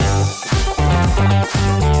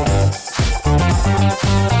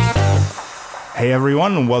Hey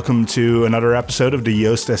everyone, and welcome to another episode of the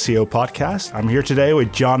Yoast SEO podcast. I'm here today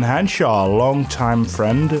with Jon Henshaw, a longtime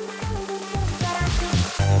friend.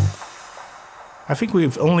 I think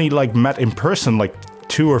we've only met in person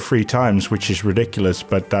 2 or 3 times, which is ridiculous,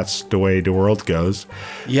 but that's the way the world goes.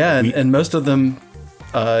 Yeah, and most of them,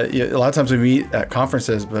 a lot of times we meet at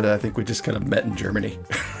conferences, but I think we just kind of met in Germany.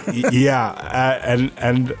 I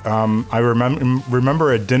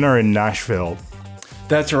remember a dinner in Nashville.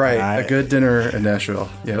 That's right, a good dinner in Nashville.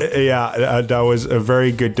 Yep. Yeah, that was a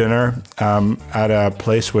very good dinner at a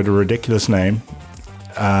place with a ridiculous name.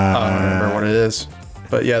 I don't remember what it is.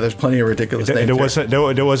 But yeah, there's plenty of ridiculous names.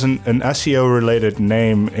 There wasn't an SEO related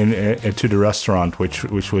name to the restaurant, which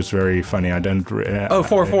was very funny. I don't.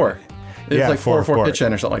 404. It was like 404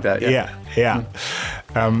 Kitchen or something like that. Yeah.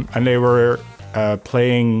 And they were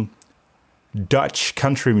playing Dutch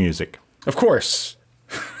country music. Of course.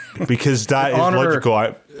 Because that is logical.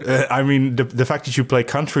 I mean, the fact that you play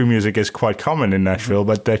country music is quite common in Nashville,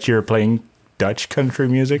 but that you're playing Dutch country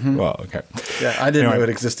music, well, okay. Yeah, I didn't know it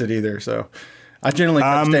existed either, so I generally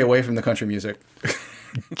stay away from the country music.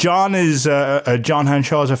 Jon is Jon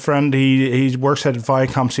Henshaw is a friend. He works at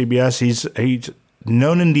Viacom CBS. He's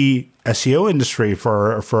known in the SEO industry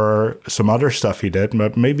for some other stuff he did,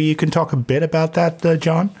 but maybe you can talk a bit about that,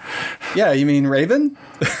 Jon? Yeah, you mean Raven?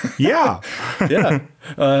 Yeah. Yeah.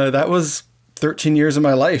 That was 13 years of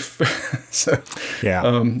my life.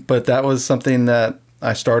 But that was something that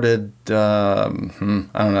I started,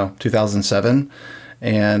 2007.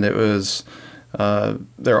 And it was,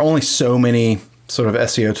 there are only so many sort of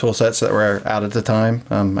SEO tool sets that were out at the time.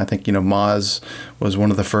 I think, Moz was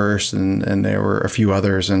one of the first and there were a few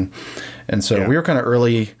others. And so we were kind of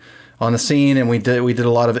early on the scene, and we did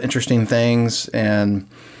a lot of interesting things and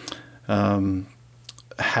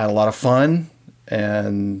had a lot of fun.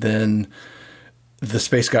 And then the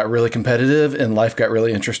space got really competitive and life got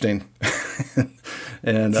really interesting.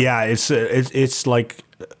 And it's like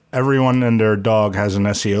everyone and their dog has an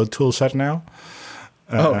SEO tool set now.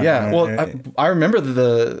 Well, I remember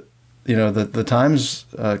the times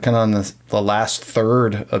kind of on the last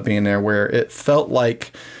third of being there where it felt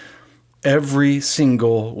like every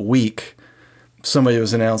single week somebody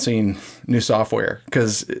was announcing new software,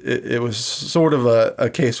 because it was sort of a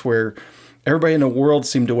case where everybody in the world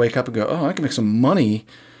seemed to wake up and go, oh, I can make some money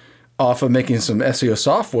off of making some SEO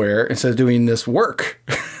software instead of doing this work.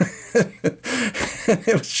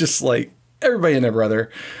 It was just like everybody and their brother.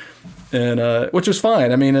 And which was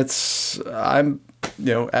fine. I mean, as an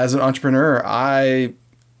entrepreneur, I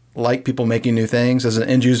like people making new things. As an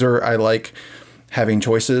end user, I like having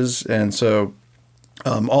choices. And so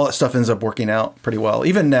all that stuff ends up working out pretty well.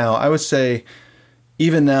 Even now, I would say,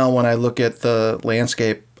 when I look at the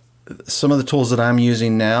landscape, some of the tools that I'm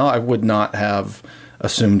using now, I would not have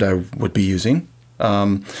assumed I would be using,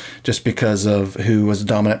 just because of who was a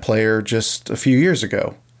dominant player just a few years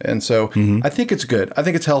ago. And so I think it's good. I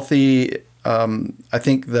think it's healthy. I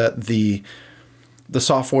think that the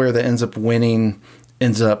software that ends up winning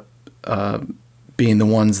ends up being the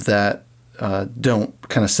ones that don't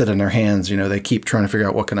kind of sit in their hands. They keep trying to figure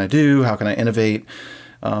out, what can I do? How can I innovate?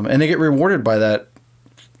 And they get rewarded by that,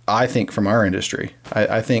 I think, from our industry.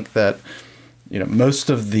 I think that most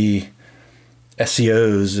of the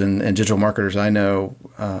SEOs and digital marketers I know,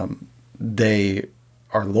 they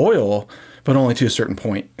are loyal, but only to a certain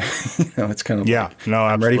point. It's kind of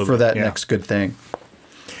I'm ready for that next good thing.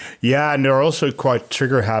 Yeah, and they're also quite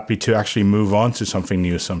trigger happy to actually move on to something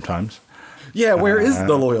new sometimes. Yeah, where is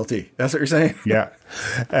the loyalty? That's what you're saying? Yeah.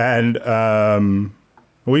 And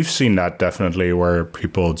we've seen that definitely, where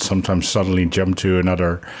people sometimes suddenly jump to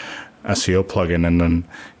another SEO plugin and then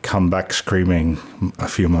come back screaming a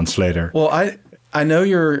few months later. Well, I know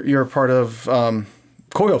you're a part of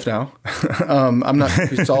Coywolf now. I'm not sure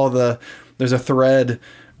if you saw there's a thread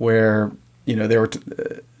where, they were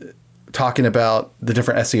talking about the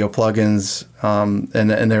different SEO plugins.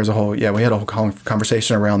 And there's we had a whole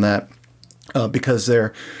conversation around that, because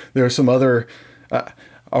there are some other,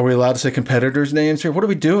 are we allowed to say competitors' names here? What are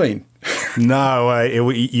we doing? No,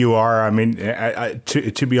 you are. I mean,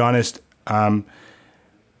 to be honest,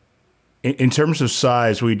 in terms of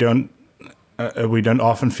size, we don't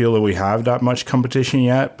often feel that we have that much competition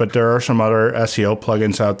yet, but there are some other SEO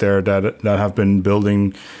plugins out there that have been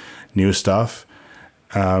building new stuff.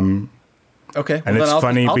 Okay, and it's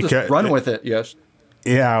funny I'll because just run with it. Yes.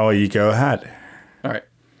 Yeah, well, you go ahead. All right.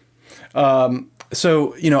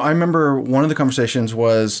 So I remember one of the conversations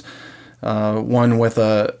was one with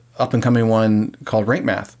a up and coming one called Rank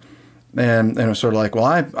Math, and it was sort of like,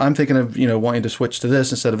 well, I'm thinking of wanting to switch to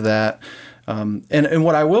this instead of that. And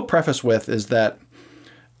what I will preface with is that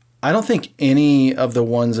I don't think any of the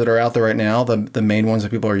ones that are out there right now, the main ones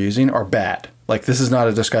that people are using, are bad. Like, this is not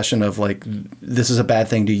a discussion of like, this is a bad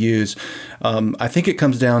thing to use. I think it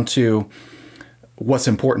comes down to what's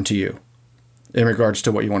important to you in regards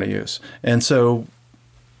to what you want to use. And so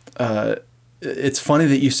it's funny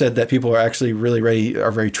that you said that people are actually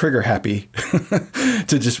are very trigger happy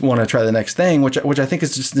to just want to try the next thing, which I think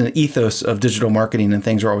is just an ethos of digital marketing, and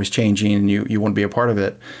things are always changing and you want to be a part of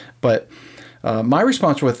it. But my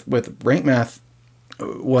response with Rank Math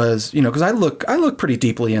was, because I look pretty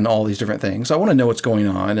deeply in all these different things. I want to know what's going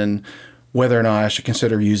on and whether or not I should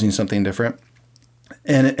consider using something different.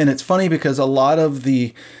 And it's funny because a lot of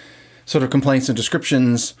the sort of complaints and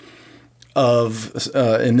descriptions of,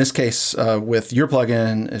 in this case, with your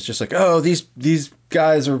plugin, it's just like, oh, these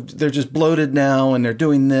guys they're just bloated now, and they're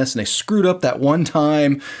doing this, and they screwed up that one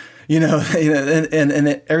time,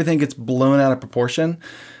 and everything gets blown out of proportion.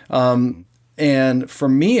 And for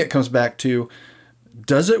me, it comes back to,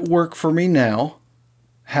 does it work for me now?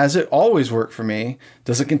 Has it always worked for me?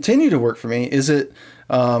 Does it continue to work for me? Is it,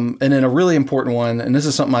 and then a really important one, and this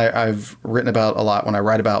is something I've written about a lot when I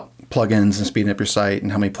write about plugins and speeding up your site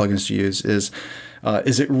and how many plugins to use, is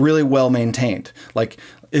it really well maintained? Like,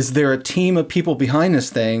 is there a team of people behind this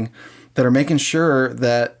thing that are making sure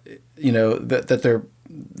that, that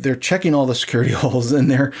they're checking all the security holes, and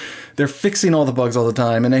they're fixing all the bugs all the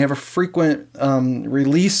time, and they have a frequent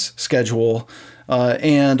release schedule,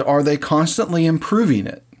 and are they constantly improving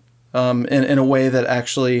it in a way that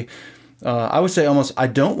actually, I would say almost, I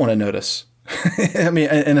don't want to notice. I mean,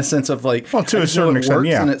 in a sense of like, well, to a certain extent,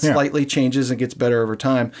 yeah, and it slightly changes and gets better over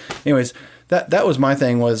time. Anyways, that was my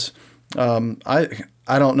thing. Was I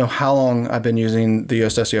don't know how long I've been using the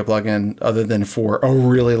Yoast SEO plugin, other than for a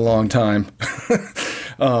really long time.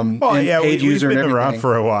 Well, yeah, we've been around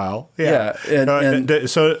for a while. Yeah,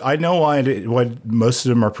 so I know why most of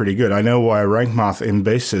them are pretty good. I know why Rank Math in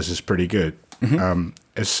basis is pretty good. Mm-hmm.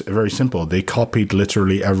 It's very simple. They copied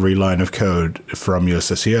literally every line of code from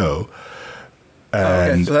Yoast SEO.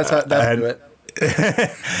 Okay, so that's how do it.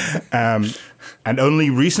 And only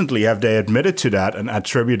recently have they admitted to that and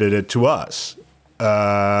attributed it to us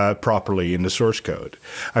properly in the source code.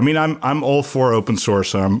 I mean, I'm all for open source,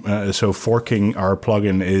 so forking our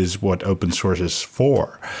plugin is what open source is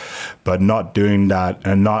for. But not doing that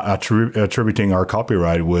and not attributing our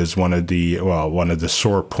copyright was one of the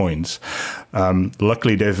sore points.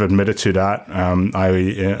 Luckily, they've admitted to that.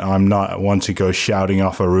 I'm not one to go shouting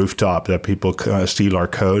off a rooftop that people steal our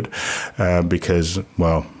code because,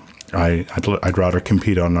 well, I'd rather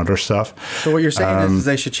compete on other stuff. So what you're saying is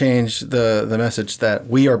they should change the message that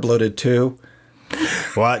we are bloated too.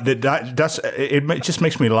 Well, it just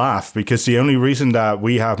makes me laugh, because the only reason that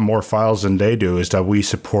we have more files than they do is that we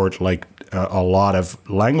support like a lot of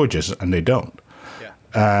languages and they don't.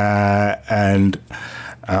 Yeah. And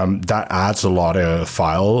that adds a lot of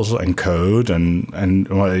files and code, and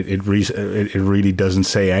well, it really doesn't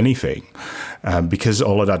say anything, because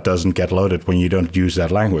all of that doesn't get loaded when you don't use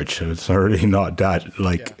that language. So it's already not that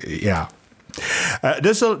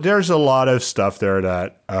there's a lot of stuff there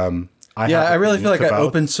that I really feel like I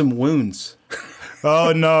opened some wounds.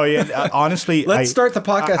 Oh no! Yeah, honestly, let's start the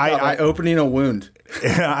podcast by opening a wound.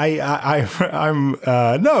 I'm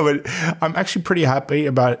actually pretty happy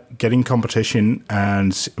about getting competition,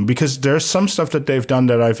 and because there's some stuff that they've done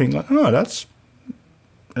that I think,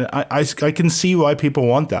 I can see why people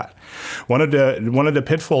want that. One of the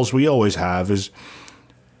pitfalls we always have is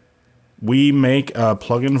we make a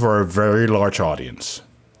plugin for a very large audience,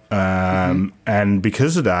 and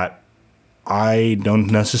because of that, I don't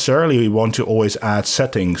necessarily want to always add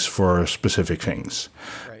settings for specific things,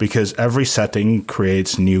 because every setting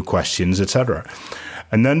creates new questions, etc.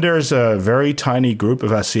 And then there's a very tiny group of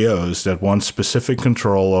SEOs that want specific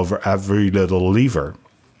control over every little lever.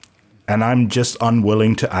 And I'm just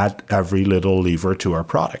unwilling to add every little lever to our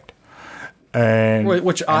product. And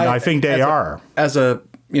I think they are. As a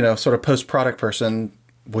sort of post-product person,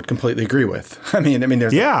 would completely agree with. I mean,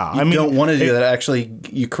 there's you don't want to do that. Actually,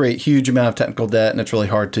 you create huge amount of technical debt, and it's really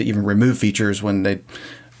hard to even remove features when they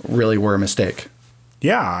really were a mistake.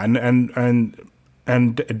 Yeah, and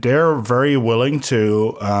they're very willing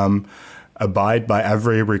to abide by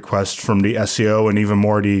every request from the SEO, and even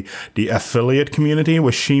more the affiliate community,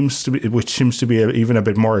 which seems to be even a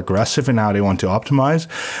bit more aggressive in how they want to optimize.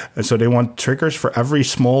 And so they want triggers for every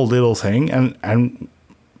small little thing, and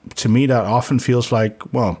to me, that often feels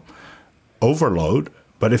like, well, overload.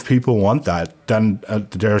 But if people want that, then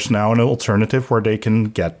there's now an alternative where they can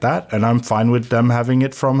get that, and I'm fine with them having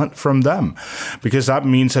it from them, because that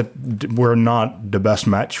means that we're not the best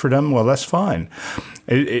match for them. Well, that's fine.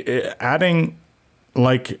 Adding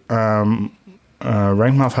like Rank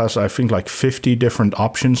Math has, I think, like 50 different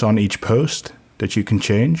options on each post that you can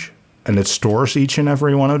change, and it stores each and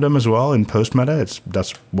every one of them as well in post meta.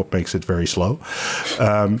 That's what makes it very slow.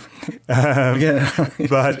 But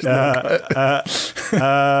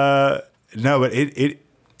no, but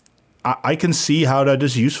I can see how that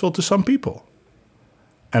is useful to some people.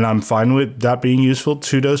 And I'm fine with that being useful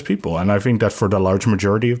to those people. And I think that for the large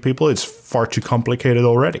majority of people, it's far too complicated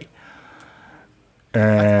already.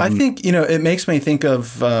 I think, it makes me think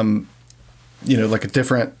of, like a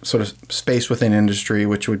different sort of space within industry,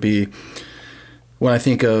 which would be when I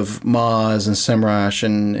think of Moz and SEMrush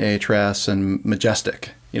and Ahrefs and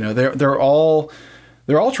Majestic. They're all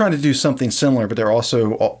trying to do something similar, but they're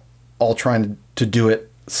also all trying to do it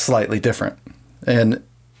slightly different. And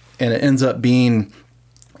it ends up being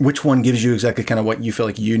which one gives you exactly kind of what you feel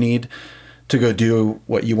like you need to go do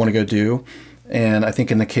what you want to go do. And I think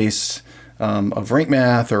in the case of Rank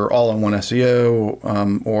Math or all-in-one SEO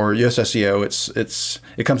or Yoast SEO,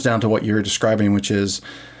 it comes down to what you're describing, which is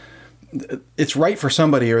it's right for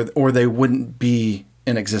somebody or they wouldn't be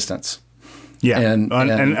in existence. Yeah,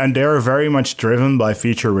 and they're very much driven by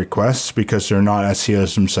feature requests because they're not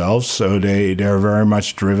SEOs themselves, so they're very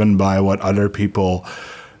much driven by what other people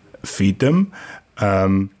feed them.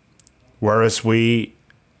 Whereas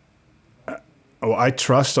I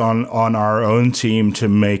trust on our own team to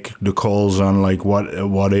make the calls on like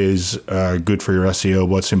what is good for your SEO,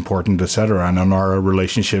 what's important, etc., and on our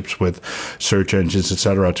relationships with search engines,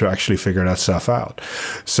 etc., to actually figure that stuff out.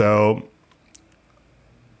 So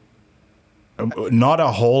not a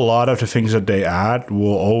whole lot of the things that they add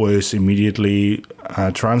will always immediately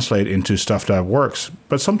translate into stuff that works,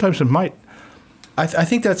 but sometimes it might. I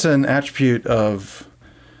think that's an attribute of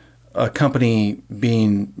a company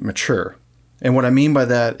being mature. And what I mean by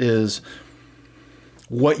that is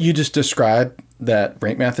what you just described that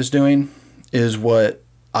Rank Math is doing is what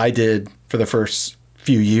I did for the first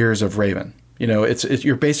few years of Raven.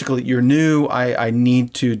 You're new. I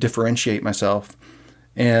need to differentiate myself,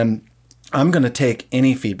 and I'm going to take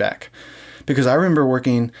any feedback, because I remember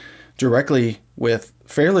working directly with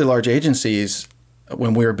fairly large agencies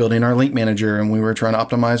when we were building our link manager and we were trying to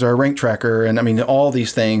optimize our rank tracker, and I mean all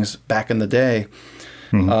these things back in the day.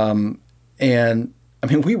 Mm-hmm. And I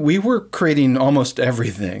mean we were creating almost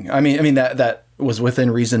everything. I mean that was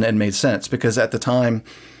within reason and made sense, because at the time,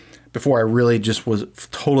 before I really just was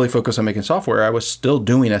totally focused on making software, I was still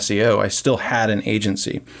doing SEO. I still had an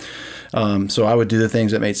agency. So I would do the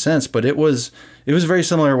things that made sense, but it was very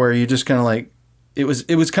similar where you just kind of like,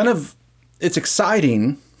 it's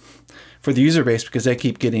exciting for the user base because they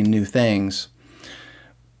keep getting new things.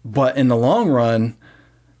 But in the long run,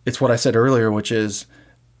 it's what I said earlier, which is,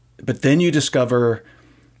 but then you discover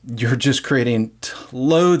you're just creating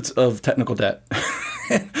loads of technical debt.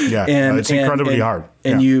 Yeah, it's incredibly hard.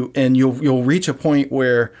 And you'll reach a point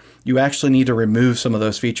where you actually need to remove some of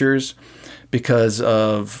those features because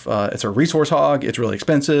of it's a resource hog. It's really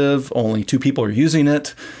expensive. Only 2 people are using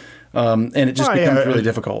it, and it just becomes really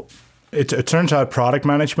difficult. It turns out product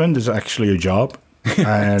management is actually a job,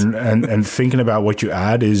 and thinking about what you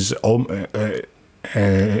add is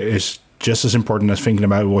just as important as thinking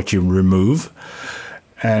about what you remove.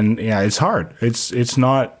 And yeah, it's hard. It's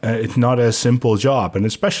not a simple job, and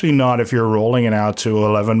especially not if you're rolling it out to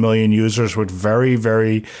 11 million users with very,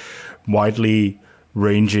 very widely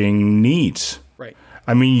ranging needs. Right.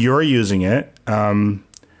 I mean, you're using it.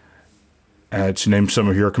 To name some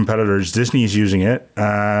of your competitors, Disney is using it.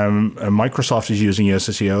 Microsoft is using Yoast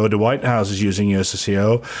SEO. The White House is using Yoast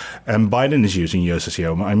SEO, and Biden is using Yoast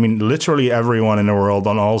SEO. I mean, literally everyone in the world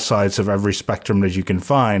on all sides of every spectrum that you can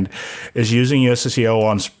find is using Yoast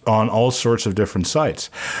SEO on all sorts of different sites,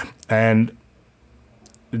 and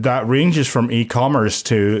that ranges from e-commerce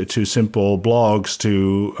to simple blogs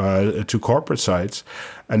to corporate sites,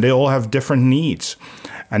 and they all have different needs,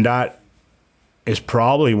 and that is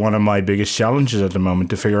probably one of my biggest challenges at the moment,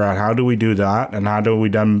 to figure out how do we do that, and how do we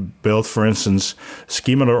then build, for instance,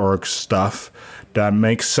 schema.org stuff that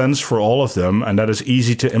makes sense for all of them and that is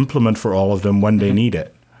easy to implement for all of them when they need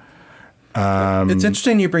it. It's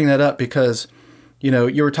interesting you bring that up, because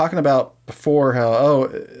you were talking about before how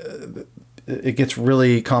it gets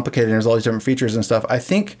really complicated and there's all these different features and stuff. I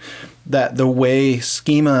think that the way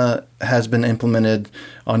schema has been implemented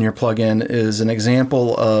on your plugin is an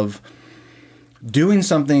example of doing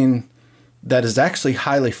something that is actually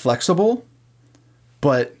highly flexible,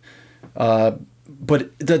 but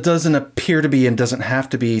that doesn't appear to be and doesn't have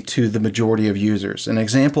to be to the majority of users. An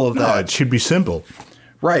example of that. No, it should be simple.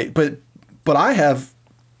 Right, but I have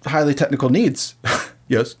highly technical needs.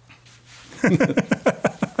 Yes.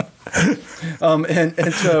 And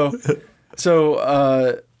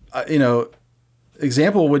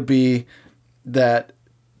example would be that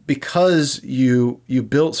because you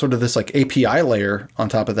built sort of this like API layer on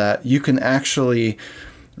top of that, you can actually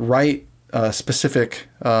write specific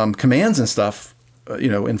commands and stuff,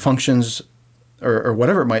 in functions or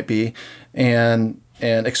whatever it might be, and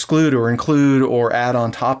exclude or include or add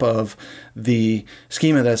on top of the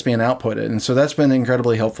schema that's being outputted. And so that's been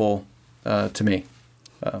incredibly helpful to me.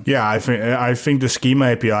 I think the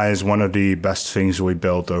schema API is one of the best things we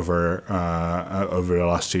built over the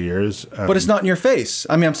last 2 years. But it's not in your face.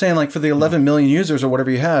 I mean, I'm saying like for the 11 million users or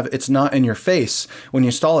whatever you have, it's not in your face when you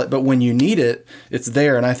install it. But when you need it, it's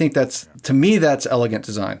there. And I think that's elegant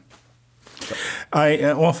design.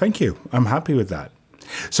 Well, thank you. I'm happy with that.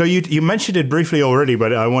 So you mentioned it briefly already,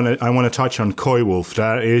 but I want to touch on Coywolf.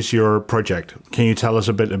 That is your project. Can you tell us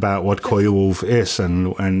a bit about what Coywolf is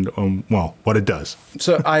and what it does?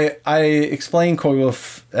 So I explain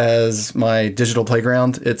Coywolf as my digital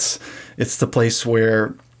playground. It's the place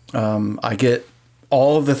where I get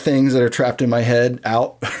all of the things that are trapped in my head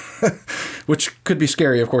out, which could be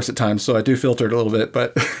scary, of course, at times. So I do filter it a little bit,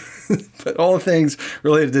 but but all the things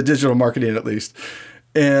related to digital marketing, at least.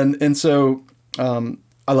 And so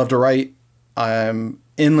I love to write. I'm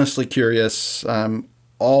endlessly curious. I'm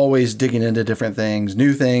always digging into different things,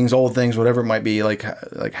 new things, old things, whatever it might be. Like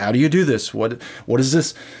how do you do this? What does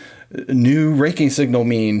this new ranking signal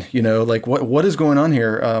mean? Like what is going on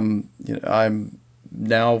here? I'm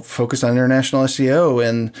now focused on international SEO,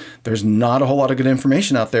 and there's not a whole lot of good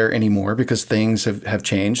information out there anymore because things have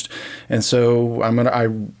changed. And so I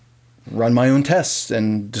run my own tests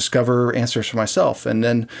and discover answers for myself. And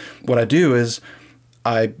then what I do is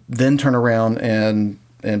I then turn around and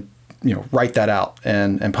write that out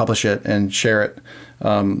and publish it and share it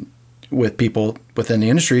with people within the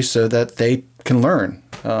industry so that they can learn.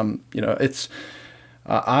 I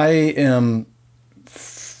am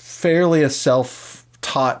fairly a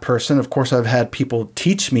self-taught person. Of course, I've had people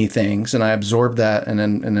teach me things, and I absorb that and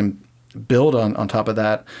then build on top of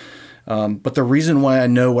that. But the reason why I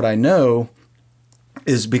know what I know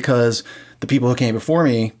is because the people who came before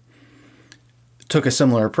me took a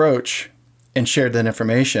similar approach and shared that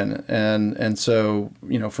information. And so,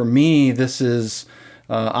 for me, this is,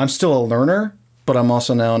 I'm still a learner, but I'm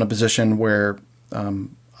also now in a position where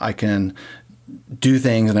I can do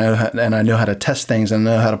things and I know how to test things and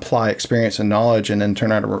know how to apply experience and knowledge and then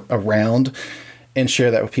turn it around and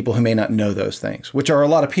share that with people who may not know those things, which are a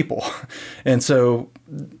lot of people. And so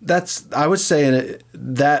I would say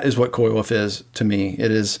that is what Coywolf is to me.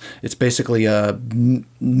 It's basically a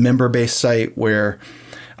member-based site where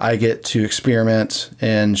I get to experiment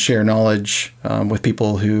and share knowledge with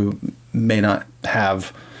people who may not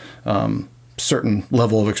have certain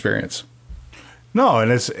level of experience. No,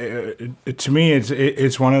 and to me,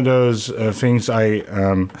 it's one of those things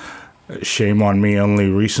shame on me, only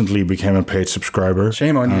recently became a paid subscriber.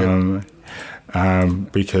 Shame on you.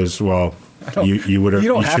 Because, well, you would have. You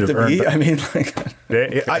don't have to be. I mean,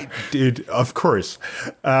 dude, of course.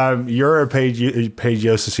 You're a paid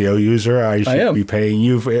Yoast SEO user. I should be paying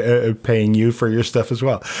you for your stuff as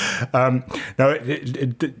well. Now,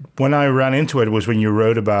 when I ran into it was when you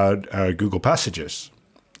wrote about Google Passages.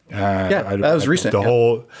 That was recent.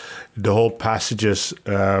 The whole Passages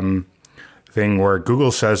thing where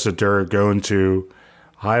Google says that they're going to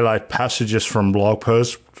highlight passages from blog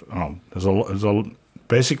posts.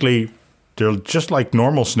 Basically, they're just like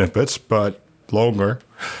normal snippets, but longer.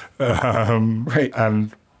 Right.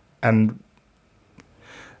 And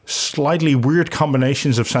slightly weird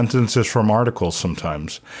combinations of sentences from articles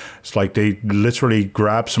sometimes. It's like they literally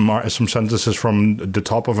grab some sentences from the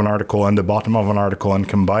top of an article and the bottom of an article and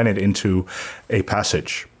combine it into a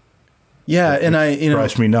passage. Yeah, it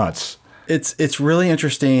drives me nuts. It's really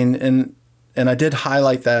interesting, and I did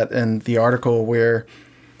highlight that in the article where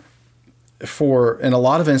in a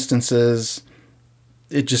lot of instances,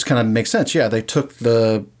 it just kind of makes sense. Yeah, they took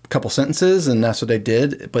the couple sentences and that's what they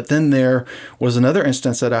did. But then there was another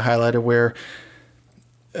instance that I highlighted where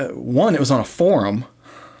one, it was on a forum.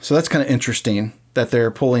 So that's kind of interesting that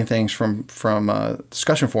they're pulling things from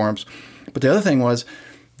discussion forums. But the other thing was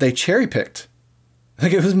they cherry picked.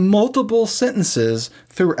 Like it was multiple sentences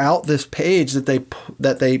throughout this page that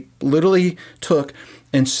they literally took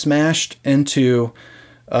and smashed into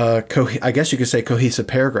I guess you could say cohesive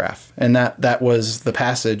paragraph. And that was the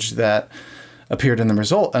passage that appeared in the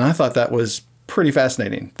result. And I thought that was pretty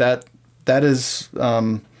fascinating. That is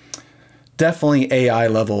definitely AI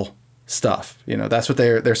level stuff. That's what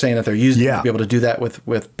they're saying that they're using to be able to do that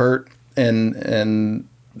with BERT and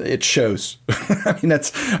it shows. I mean,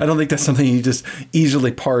 I don't think that's something you just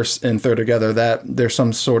easily parse and throw together. That there's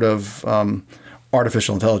some sort of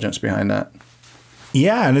artificial intelligence behind that.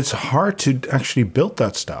 Yeah, and it's hard to actually build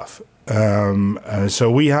that stuff.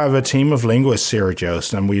 So we have a team of linguists here at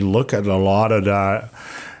Joost, and we look at a lot of that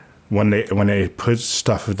when they put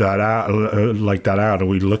stuff that out like that out, and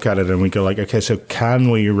we look at it and we go like, okay, so can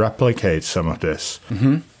we replicate some of this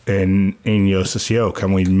in Yoast SEO?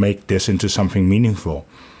 Can we make this into something meaningful?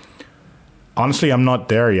 Honestly, I'm not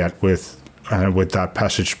there yet with that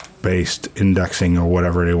passage-based indexing or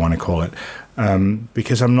whatever they want to call it,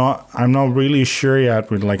 because I'm not really sure yet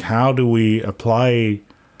with like how do we apply.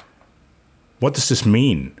 What does this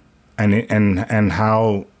mean, and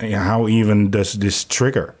how even does this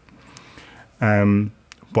trigger?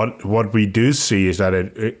 But what we do see is that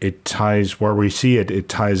it ties where we see it. It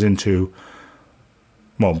ties into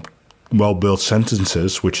well-built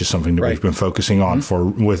sentences, which is something that we've been focusing on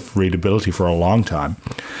with readability for a long time,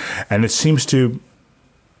 and it seems to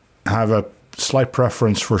have a slight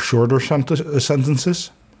preference for shorter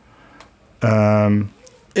sentences.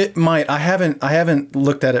 It might. I haven't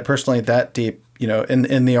looked at it personally that deep. You know,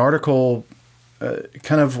 in the article,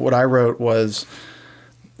 kind of what I wrote was,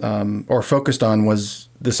 or focused on, was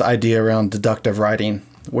this idea around deductive writing,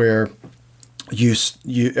 where you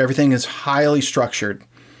everything is highly structured,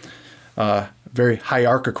 very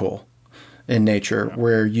hierarchical in nature,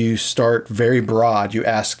 where you start very broad. You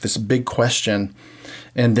ask this big question,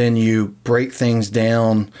 and then you break things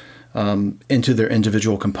down into their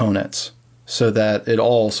individual components, so that it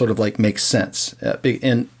all sort of like makes sense.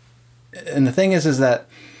 And the thing is that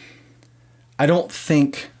I don't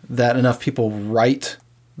think that enough people write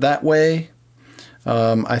that way.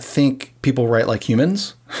 I think people write like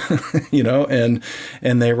humans, you know, and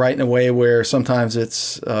they write in a way where sometimes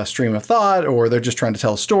it's a stream of thought, or they're just trying to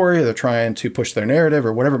tell a story, or they're trying to push their narrative,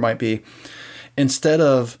 or whatever it might be, instead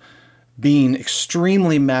of being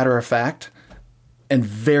extremely matter of fact and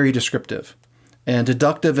very descriptive. And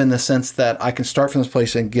deductive in the sense that I can start from this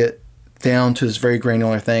place and get down to this very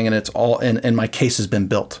granular thing, and it's all, and my case has been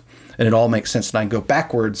built, and it all makes sense, and I can go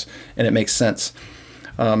backwards and it makes sense.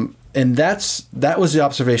 And that was the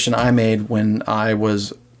observation I made when I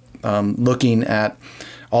was looking at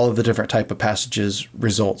all of the different type of passages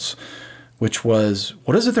results, which was,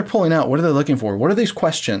 what is it they're pulling out? What are they looking for? What are these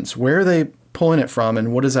questions? Where are they pulling it from?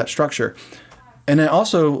 And what is that structure? And I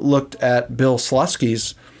also looked at Bill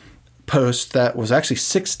Slotski's post that was actually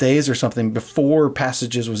 6 days or something before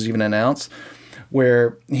passages was even announced,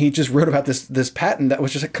 where he just wrote about this patent that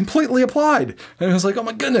was just completely applied. And it was like, oh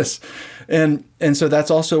my goodness. And so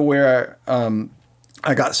that's also where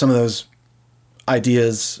I got some of those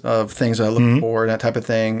ideas of things I look for and that type of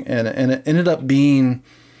thing. And it ended up being,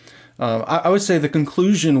 I would say the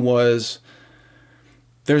conclusion was,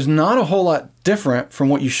 there's not a whole lot different from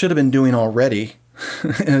what you should have been doing already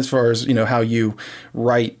as far as, you know, how you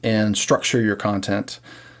write and structure your content.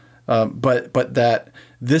 But that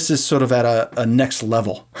this is sort of at a next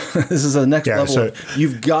level. This is a next level. So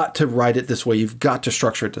you've got to write it this way. You've got to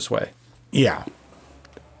structure it this way. Yeah.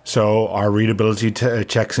 So our readability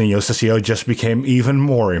checks in Yoast SEO just became even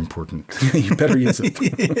more important. You better use it.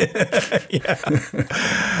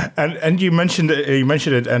 Yeah. And you mentioned it,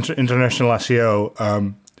 international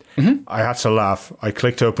SEO. I had to laugh. I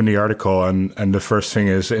clicked to open the article, and the first thing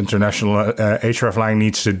is international hreflang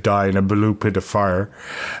needs to die in a blue pit of fire.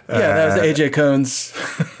 That was AJ Cohn's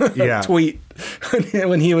tweet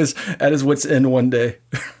when he was at his wit's end one day.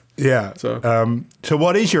 Yeah. So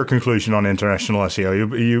what is your conclusion on international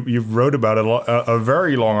SEO? You wrote about it, a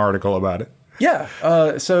very long article about it.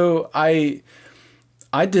 Yeah. So I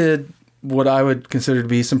did what I would consider to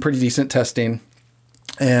be some pretty decent testing.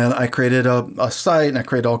 And I created a site, and I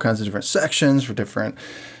created all kinds of different sections for different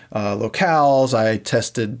locales. I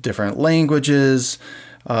tested different languages.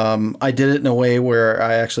 I did it in a way where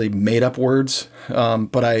I actually made up words,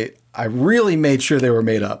 but I really made sure they were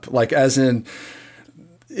made up. Like, as in,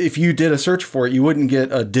 if you did a search for it, you wouldn't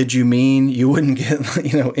get a "did you mean?" You wouldn't get,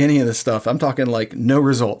 you know, any of this stuff. I'm talking like no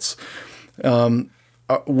results.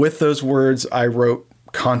 With those words, I wrote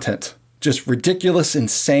content. Just ridiculous,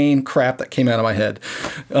 insane crap that came out of my head,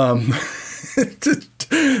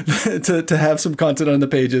 to have some content on the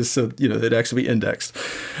pages, so, you know, they'd actually be indexed.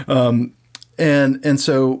 And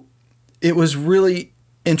so it was really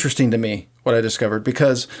interesting to me what I discovered,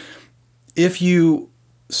 because if you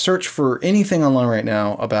search for anything online right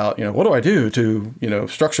now about, you know, what do I do to, you know,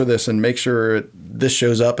 structure this and make sure this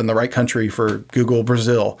shows up in the right country for Google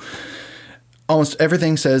Brazil, almost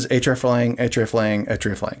everything says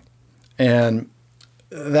hreflang. And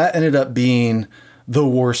that ended up being the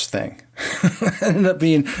worst thing. It ended up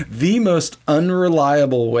being the most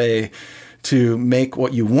unreliable way to make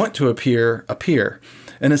what you want to appear.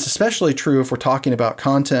 And it's especially true if we're talking about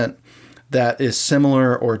content that is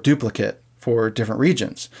similar or duplicate for different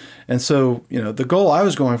regions. And so, the goal I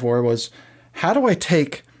was going for was, how do I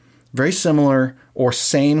take very similar or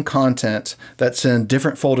same content that's in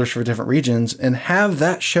different folders for different regions and have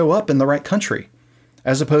that show up in the right country,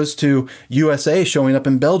 as opposed to USA showing up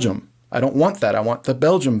in Belgium? I don't want that. I want the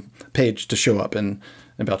Belgium page to show up in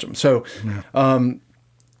Belgium. So,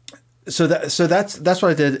 So that's what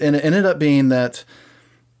I did, and it ended up being that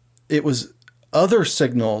it was other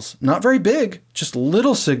signals, not very big, just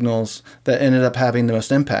little signals, that ended up having the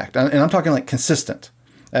most impact. And I'm talking like consistent,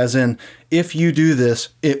 as in, if you do this,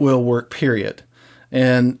 it will work, period.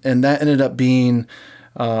 And that ended up being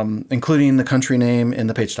including the country name in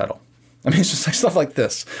the page title. I mean, it's just like stuff like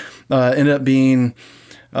this. Ended up being,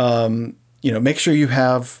 make sure you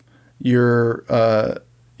have your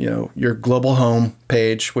your global home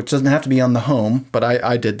page, which doesn't have to be on the home, but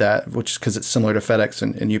I did that, which is because it's similar to FedEx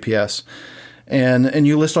and UPS. And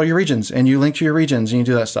you list all your regions, and you link to your regions, and you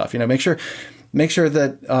do that stuff. Make sure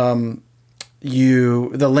that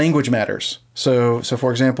the language matters. So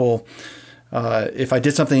for example, if I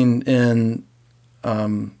did something in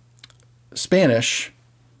Spanish,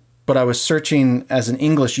 but I was searching as an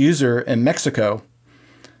English user in Mexico,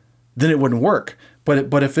 then it wouldn't work.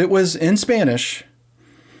 But if it was in Spanish,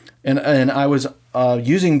 and I was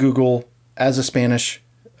using Google as a Spanish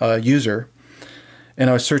user, and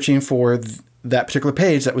I was searching for that particular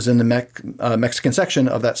page that was in the Mexican section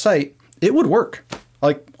of that site, it would work,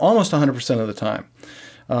 like almost 100% of the time.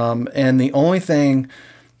 And the only thing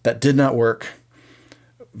that did not work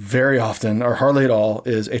very often, or hardly at all,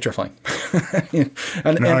 is hreflang.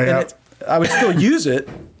 I would still use it.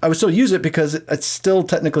 I would still use it because it's still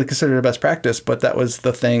technically considered a best practice, but that was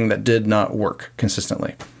the thing that did not work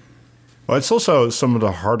consistently. Well, it's also some of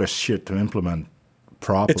the hardest shit to implement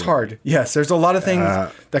properly. It's hard. Yes, there's a lot of things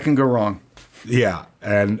that can go wrong. Yeah,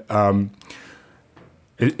 and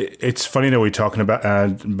it's funny that we're talking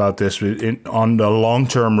about this. On the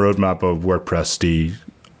long-term roadmap of WordPress, the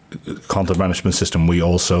content management system we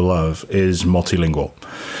also love is multilingual.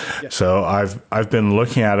 Yes. So I've been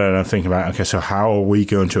looking at it and I'm thinking about, okay, so how are we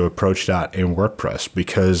going to approach that in WordPress?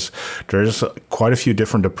 Because there's quite a few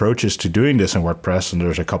different approaches to doing this in WordPress, and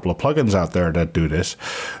there's a couple of plugins out there that do this.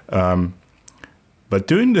 But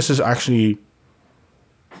doing this is actually,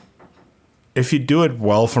 if you do it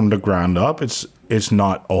well from the ground up, it's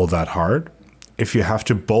not all that hard. If you have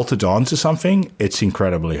to bolt it onto something, it's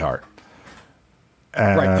incredibly hard.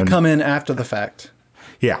 Right, to come in after the fact.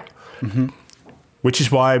 Yeah. Mm-hmm. Which is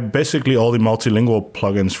why basically all the multilingual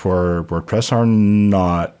plugins for WordPress are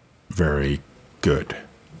not very good,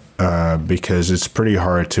 because it's pretty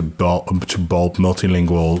hard to bolt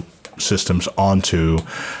multilingual systems onto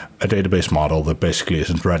a database model that basically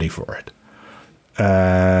isn't ready for it.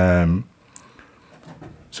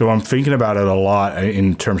 So I'm thinking about it a lot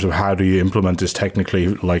in terms of how do you implement this technically,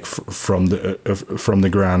 like from the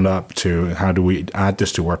ground up, to how do we add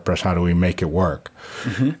this to WordPress? How do we make it work?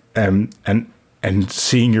 Mm-hmm. And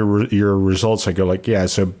seeing your results, I go like, yeah.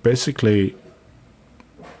 So basically,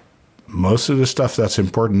 most of the stuff that's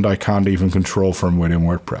important I can't even control from within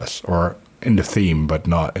WordPress, or in the theme, but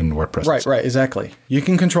not in WordPress. Right, exactly. You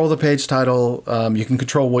can control the page title. You can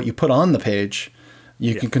control what you put on the page.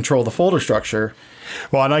 You can control the folder structure.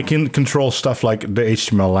 Well, and I can control stuff like the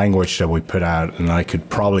HTML language that we put out, and I could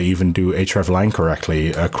probably even do hreflang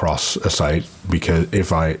correctly across a site, because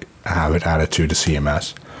if I have it added to the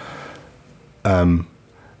CMS.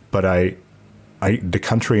 But the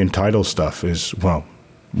country and title stuff is, well,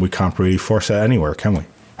 we can't really force that anywhere, can we?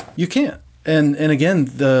 You can't. And again,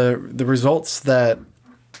 the results that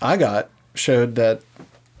I got showed that,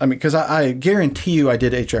 I mean, because I guarantee you I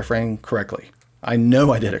did hreflang correctly. I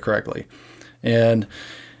know I did it correctly. And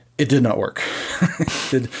it did not work.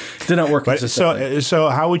 It did not work consistently. So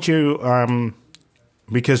how would you,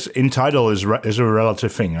 because in title is a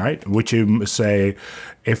relative thing, right? Would you say,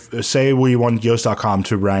 say we want Yoast.com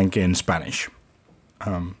to rank in Spanish,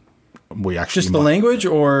 we actually just the language,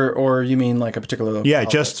 or you mean like a particular? Yeah,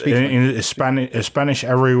 just in Spanish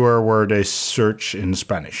everywhere where they search in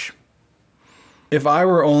Spanish. If I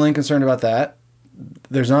were only concerned about that,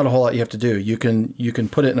 there's not a whole lot you have to do. You can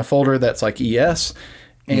put it in a folder that's like ES,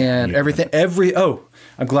 and everything.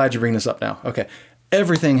 I'm glad you bring this up now. Okay,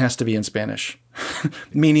 everything has to be in Spanish,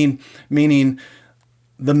 meaning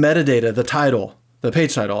the metadata, the title, the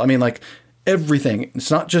page title. I mean, like everything.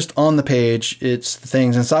 It's not just on the page. It's the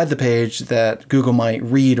things inside the page that Google might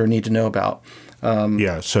read or need to know about.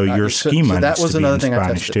 So your schema that needs was to be another in thing I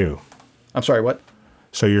Spanish tested. too. I'm sorry, what?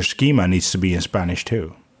 So your schema needs to be in Spanish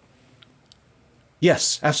too.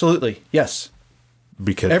 Yes, absolutely. Yes.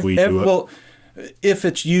 Because well, if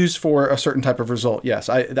it's used for a certain type of result, yes.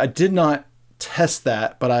 I did not test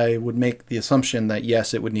that, but I would make the assumption that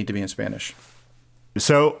yes, it would need to be in Spanish.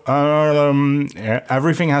 So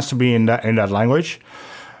everything has to be in that language.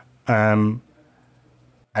 And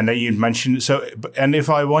then you mentioned and if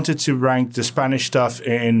I wanted to rank the Spanish stuff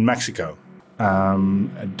in Mexico,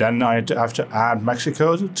 then I'd have to add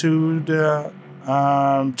Mexico to the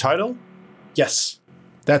title. Yes,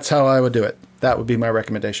 that's how I would do it. That would be my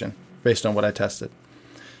recommendation based on what I tested.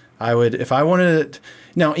 I would, if I wanted it.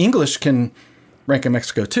 Now, English can rank in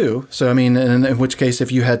Mexico too. So, I mean, in which case,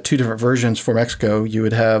 if you had two different versions for Mexico, you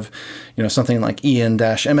would have, something like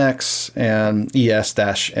EN-MX and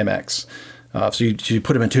ES-MX. So you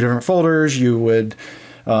put them in two different folders. You would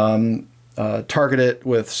target it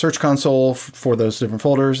with Search Console for those different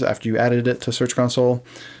folders after you added it to Search Console.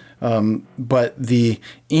 But the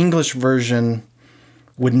English version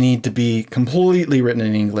would need to be completely written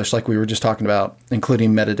in English, like we were just talking about,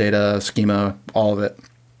 including metadata, schema, all of it.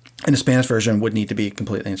 And the Spanish version would need to be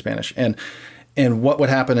completely in Spanish. And what would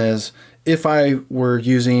happen is, if I were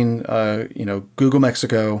using Google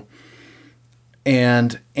Mexico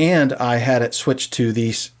and I had it switched to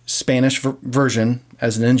the Spanish version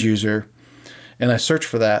as an end user, and I search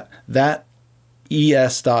for that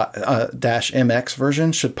ES-MX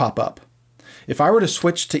version should pop up. If I were to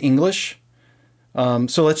switch to English,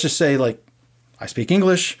 so let's just say, like, I speak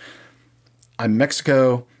English, I'm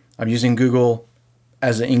Mexico, I'm using Google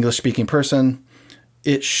as an English-speaking person,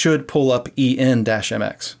 it should pull up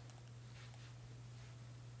EN-MX.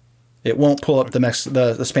 It won't pull up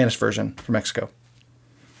the Spanish version for Mexico.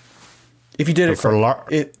 If you did it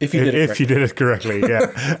if you did it correctly,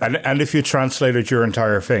 yeah, and if you translated your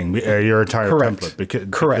entire thing, your entire template,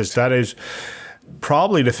 because that is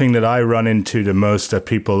probably the thing that I run into the most, that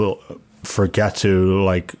people forget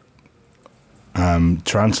to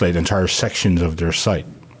translate entire sections of their site.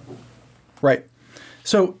 Right.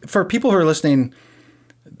 So for people who are listening,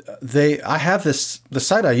 I have the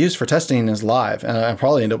site I use for testing is live, and I'll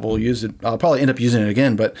probably end up using it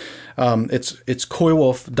again. But it's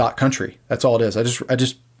coywolf.country. That's all it is. I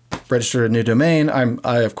just registered a new domain.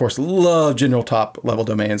 I of course love general top level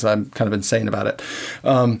domains. I'm kind of insane about it.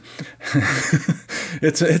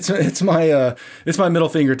 It's my middle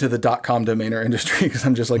finger to the .com domainer industry, because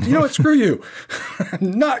I'm just like, what, screw you.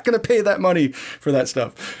 I'm not going to pay that money for that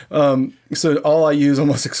stuff. So all I use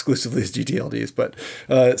almost exclusively is GTLDs. But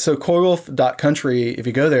so coywolf.country, if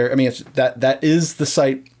you go there, I mean, that is the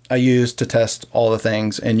site I use to test all the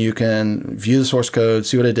things, and you can view the source code,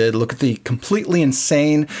 see what I did, look at the completely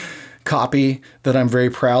insane copy that I'm very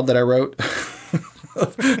proud that I wrote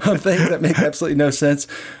on things that make absolutely no sense.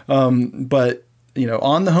 But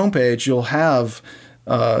on the homepage, you'll have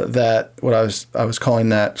that, what I was calling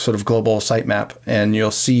that sort of global sitemap, and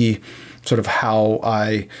you'll see sort of how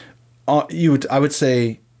I would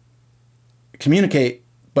say communicate.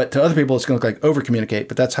 But to other people, it's going to look like over-communicate,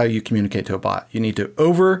 but that's how you communicate to a bot. You need to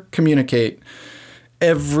over-communicate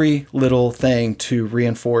every little thing to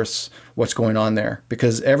reinforce what's going on there,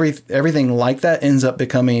 because everything like that ends up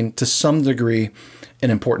becoming, to some degree, an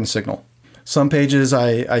important signal. Some pages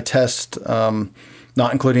I test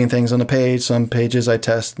not including things on the page. Some pages I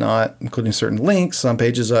test not including certain links. Some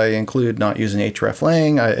pages I include not using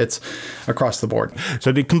hreflang. It's across the board.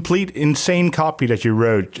 So the complete insane copy that you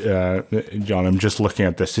wrote, Jon, I'm just looking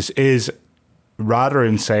at this. This is rather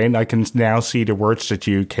insane. I can now see the words that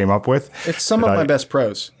you came up with. It's some of my best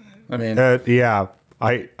prose. I mean, yeah,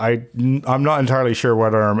 I'm not entirely sure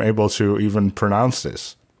whether I'm able to even pronounce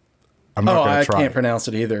this. I'm not going to try. I can't pronounce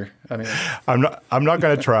it either. I mean, I'm not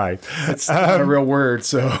going to try. It's not a real word,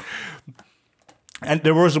 so. And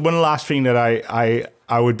there was one last thing that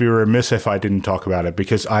I would be remiss if I didn't talk about it,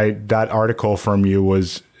 because that article from you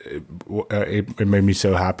was it made me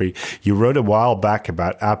so happy. You wrote a while back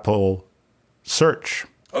about Apple Search.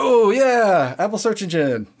 Oh yeah, Apple Search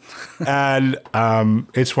Engine. And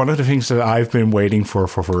it's one of the things that I've been waiting for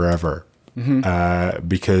forever,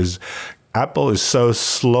 because Apple is so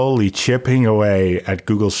slowly chipping away at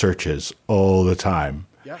Google searches all the time.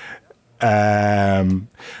 Yep. And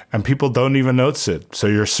people don't even notice it. So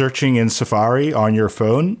you're searching in Safari on your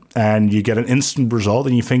phone and you get an instant result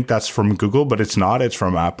and you think that's from Google, but it's not. It's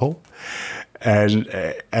from Apple. And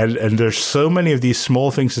there's so many of these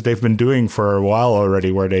small things that they've been doing for a while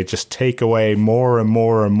already, where they just take away more and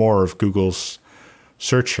more and more of Google's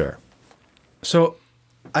search share. So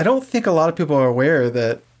I don't think a lot of people are aware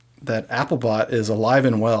that that Applebot is alive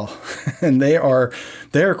and well, and they are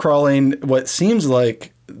crawling what seems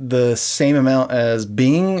like the same amount as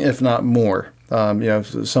Bing, if not more.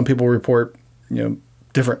 Some people report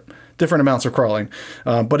different amounts of crawling,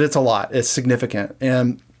 but it's a lot. It's significant,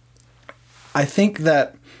 and I think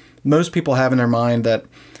that most people have in their mind that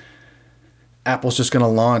Apple's just going to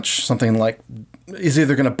launch something like, is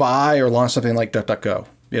either going to buy or launch something like DuckDuckGo.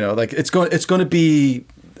 Like it's going to be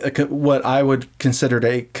what I would consider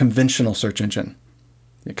a conventional search engine.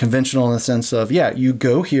 Conventional in the sense of, you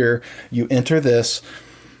go here, you enter this,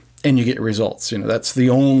 and you get results. That's the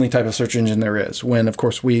only type of search engine there is. When, of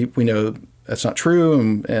course, we know that's not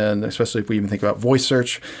true, and especially if we even think about voice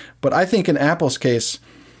search. But I think in Apple's case,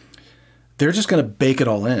 they're just going to bake it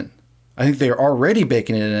all in. I think they're already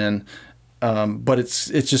baking it in, but it's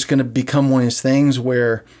just going to become one of these things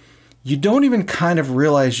where you don't even kind of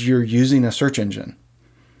realize you're using a search engine.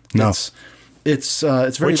 No, it's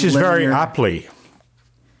very which is linear. very aptly.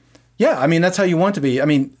 Yeah, I mean that's how you want to be. I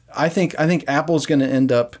mean, I think Apple's going to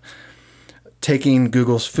end up taking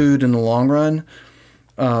Google's food in the long run,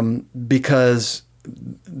 because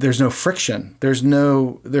there's no friction.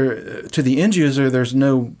 To the end user. There's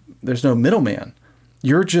no middleman.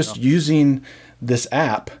 You're just using this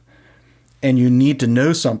app, and you need to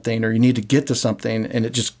know something or you need to get to something, and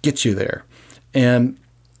it just gets you there. And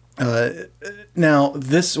now,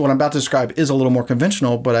 what I'm about to describe is a little more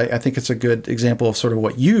conventional, but I think it's a good example of sort of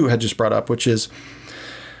what you had just brought up, which is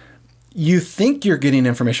you think you're getting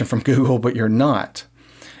information from Google, but you're not.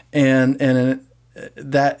 And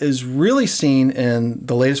that is really seen in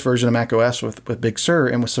the latest version of macOS with Big Sur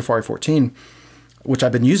and with Safari 14, which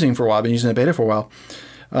I've been using for a while. I've been using the beta for a while.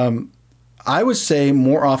 I would say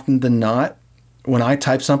more often than not, when I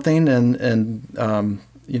type something and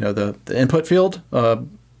the input field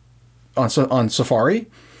on Safari,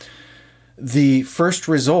 the first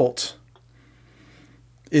result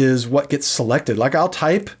is what gets selected. Like I'll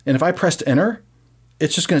type, and if I pressed enter,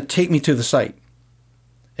 it's just going to take me to the site,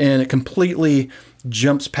 and it completely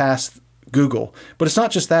jumps past Google. But it's not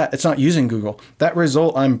just that. It's not using Google. That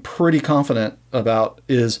result I'm pretty confident about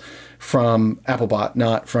is from Applebot,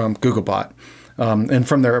 not from Googlebot, and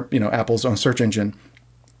from their Apple's own search engine.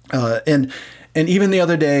 And even the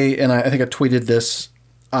other day, and I think I tweeted this,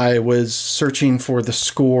 I was searching for the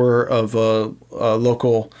score of a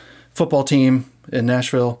local football team in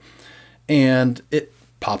Nashville, and it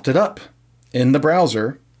popped it up in the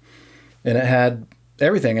browser, and it had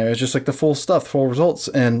everything. And it was just like the full stuff, full results,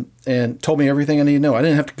 and told me everything I needed to know. I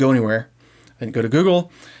didn't have to go anywhere. I didn't go to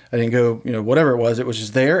Google. I didn't go, whatever it was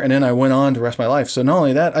just there. And then I went on to the rest of my life. So not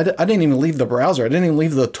only that, I didn't even leave the browser. I didn't even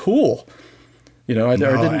leave the tool.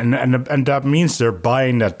 And that means they're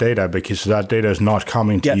buying that data, because that data is not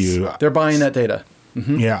coming to you. They're buying that data.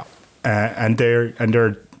 Mm-hmm. Yeah, and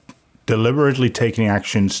they're deliberately taking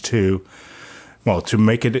actions to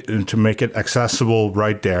make it accessible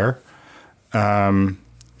right there.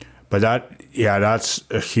 But that's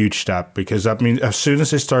a huge step, because that means as soon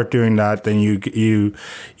as they start doing that, then you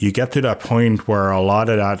get to that point where a lot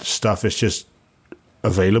of that stuff is just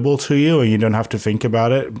available to you, and you don't have to think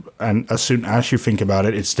about it. And as soon as you think about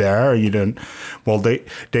it, it's there. You don't. Well, they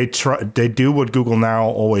do what Google now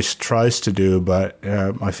always tries to do, but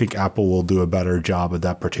I think Apple will do a better job at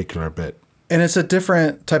that particular bit. And it's a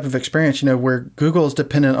different type of experience, where Google is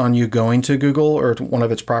dependent on you going to Google or to one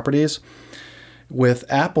of its properties. With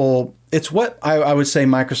Apple, it's what I would say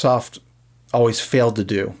Microsoft always failed to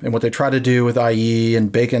do, and what they try to do with IE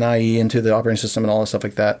and baking IE into the operating system and all that stuff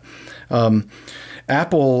like that.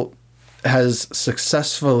 Apple has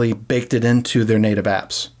successfully baked it into their native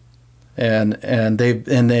apps, and the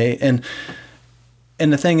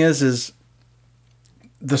thing is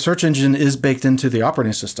the search engine is baked into the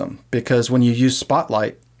operating system, because when you use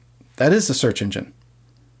Spotlight, that is the search engine.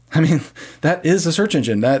 I mean, that is the search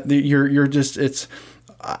engine. That it's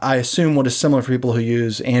I assume what is similar for people who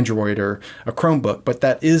use Android or a Chromebook, but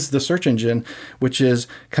that is the search engine, which is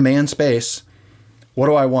command space. What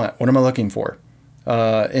do I want? What am I looking for?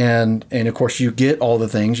 And of course you get all the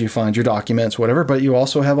things, you find your documents, whatever, but you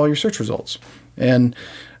also have all your search results. And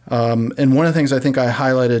one of the things I think I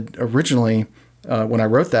highlighted originally when I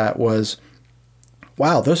wrote that was,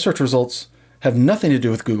 wow, those search results have nothing to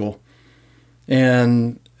do with Google,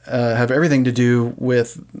 and have everything to do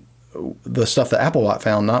with the stuff that Applebot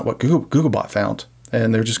found, not what Googlebot found.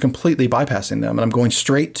 And they're just completely bypassing them. And I'm going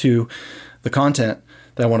straight to the content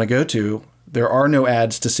that I want to go to. There are no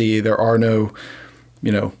ads to see. There are no,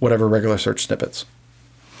 whatever regular search snippets.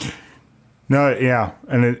 No, yeah.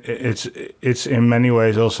 And it's in many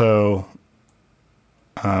ways also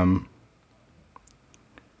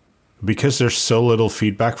because there's so little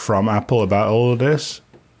feedback from Apple about all of this,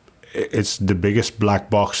 it's the biggest black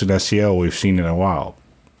box in SEO we've seen in a while.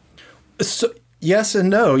 So, yes and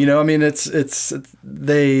no. You know, I mean, it's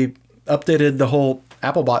they updated the whole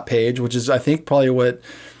Applebot page, which is, I think, probably what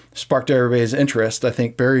sparked everybody's interest. I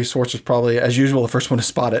think Barry Schwartz was probably, as usual, the first one to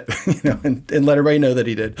spot it, you know, and let everybody know that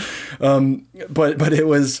he did. But it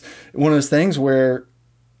was one of those things where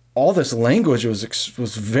all this language was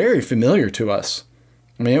very familiar to us.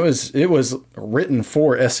 I mean, it was written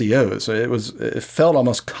for SEOs. It felt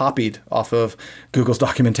almost copied off of Google's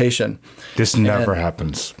documentation. This never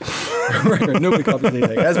happens. Right, nobody copies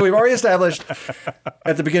anything. As we've already established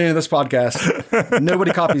at the beginning of this podcast,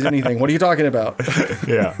 nobody copies anything. What are you talking about?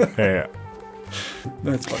 Yeah.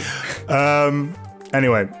 That's funny.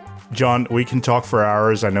 Anyway, Jon, we can talk for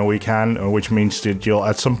hours. I know we can, which means that you'll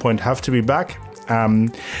at some point have to be back.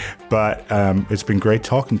 But it's been great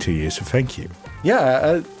talking to you, so thank you.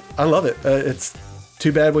 Yeah, I love it. It's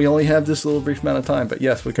too bad we only have this little brief amount of time, but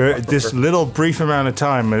yes, we can. This little brief amount of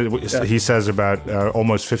time, he says about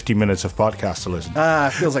almost 50 minutes of podcast to listen. It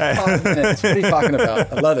feels like 5 minutes. What are you talking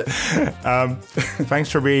about? I love it. Thanks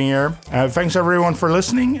for being here. Thanks everyone for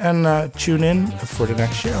listening, and tune in for the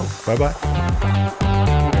next show. Bye-bye.